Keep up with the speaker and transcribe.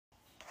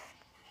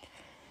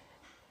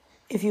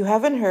If you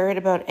haven't heard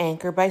about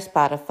Anchor by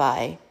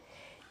Spotify,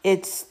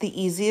 it's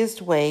the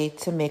easiest way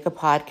to make a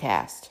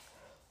podcast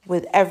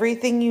with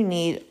everything you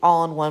need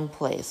all in one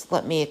place.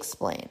 Let me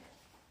explain.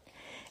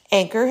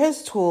 Anchor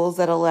has tools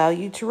that allow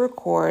you to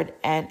record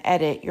and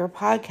edit your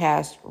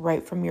podcast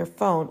right from your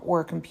phone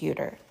or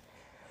computer.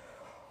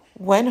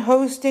 When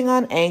hosting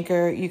on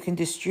Anchor, you can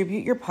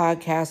distribute your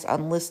podcast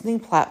on listening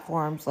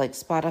platforms like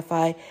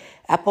Spotify,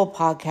 Apple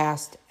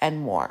Podcast, and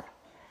more.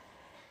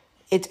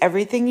 It's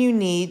everything you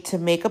need to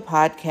make a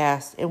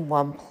podcast in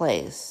one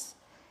place.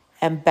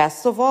 And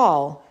best of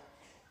all,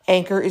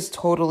 Anchor is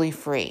totally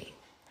free.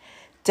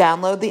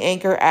 Download the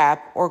Anchor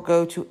app or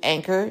go to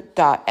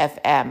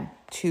anchor.fm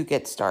to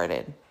get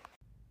started.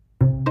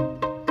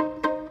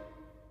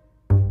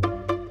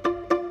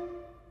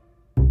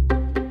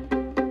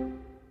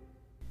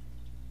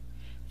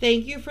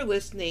 Thank you for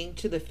listening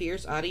to the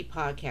Fierce Audie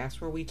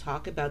podcast, where we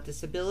talk about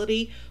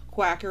disability,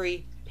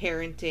 quackery,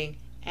 parenting,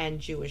 and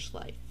Jewish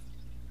life.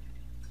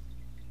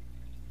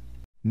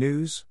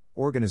 News,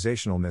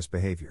 organizational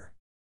misbehavior.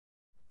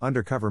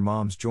 Undercover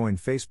moms join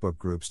Facebook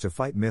groups to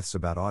fight myths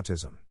about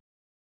autism.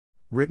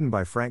 Written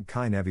by Frank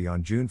Kainevi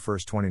on June 1,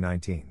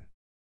 2019.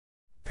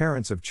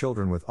 Parents of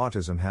children with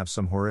autism have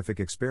some horrific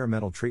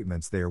experimental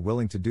treatments they are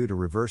willing to do to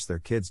reverse their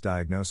kids'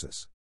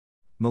 diagnosis.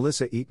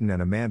 Melissa Eaton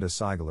and Amanda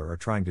Seigler are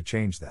trying to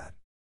change that.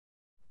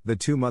 The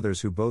two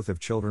mothers, who both have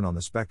children on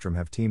the spectrum,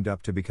 have teamed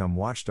up to become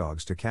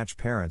watchdogs to catch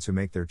parents who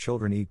make their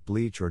children eat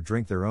bleach or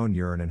drink their own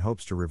urine in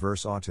hopes to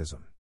reverse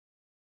autism.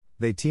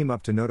 They team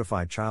up to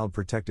notify Child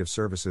Protective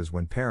Services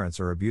when parents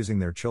are abusing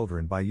their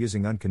children by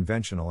using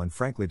unconventional and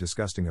frankly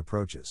disgusting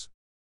approaches.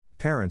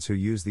 Parents who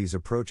use these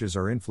approaches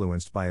are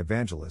influenced by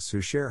evangelists who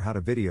share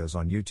how-to videos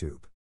on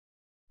YouTube.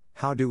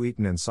 How do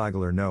Eaton and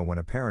Seigler know when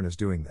a parent is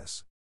doing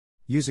this?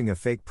 Using a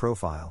fake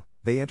profile,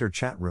 they enter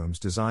chat rooms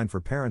designed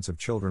for parents of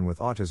children with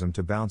autism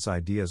to bounce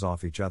ideas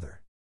off each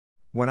other.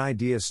 When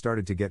ideas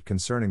started to get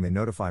concerning, they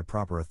notify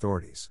proper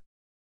authorities.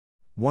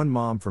 One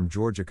mom from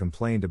Georgia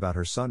complained about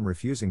her son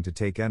refusing to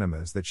take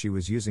enemas that she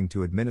was using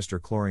to administer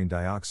chlorine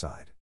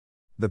dioxide.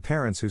 The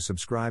parents who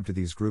subscribe to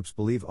these groups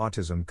believe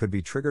autism could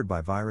be triggered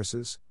by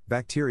viruses,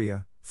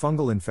 bacteria,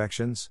 fungal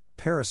infections,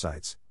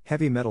 parasites,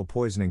 heavy metal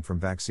poisoning from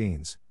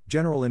vaccines,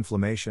 general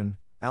inflammation,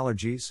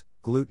 allergies,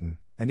 gluten,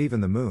 and even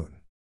the moon.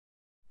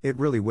 It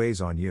really weighs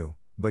on you,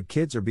 but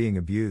kids are being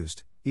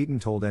abused, Eaton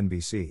told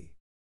NBC.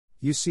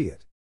 You see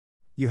it.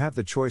 You have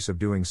the choice of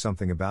doing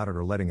something about it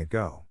or letting it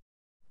go.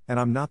 And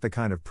I'm not the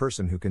kind of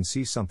person who can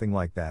see something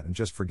like that and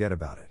just forget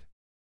about it.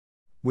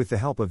 With the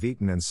help of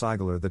Eaton and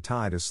Seigler, the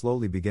tide is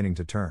slowly beginning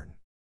to turn.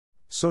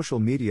 Social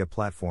media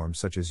platforms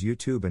such as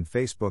YouTube and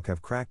Facebook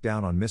have cracked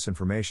down on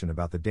misinformation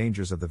about the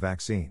dangers of the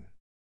vaccine.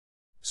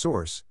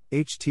 Source: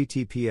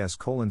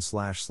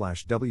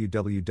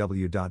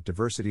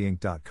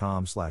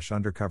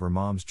 https://www.diversityinc.com/undercover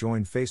moms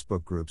join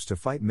Facebook groups to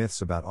fight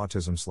myths about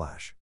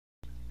autism/.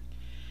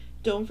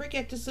 Don't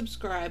forget to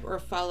subscribe or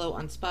follow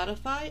on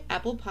Spotify,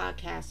 Apple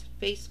Podcasts,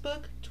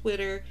 Facebook,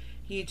 Twitter,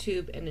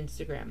 YouTube, and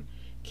Instagram.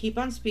 Keep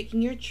on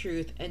speaking your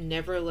truth and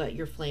never let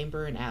your flame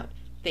burn out.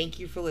 Thank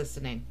you for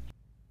listening.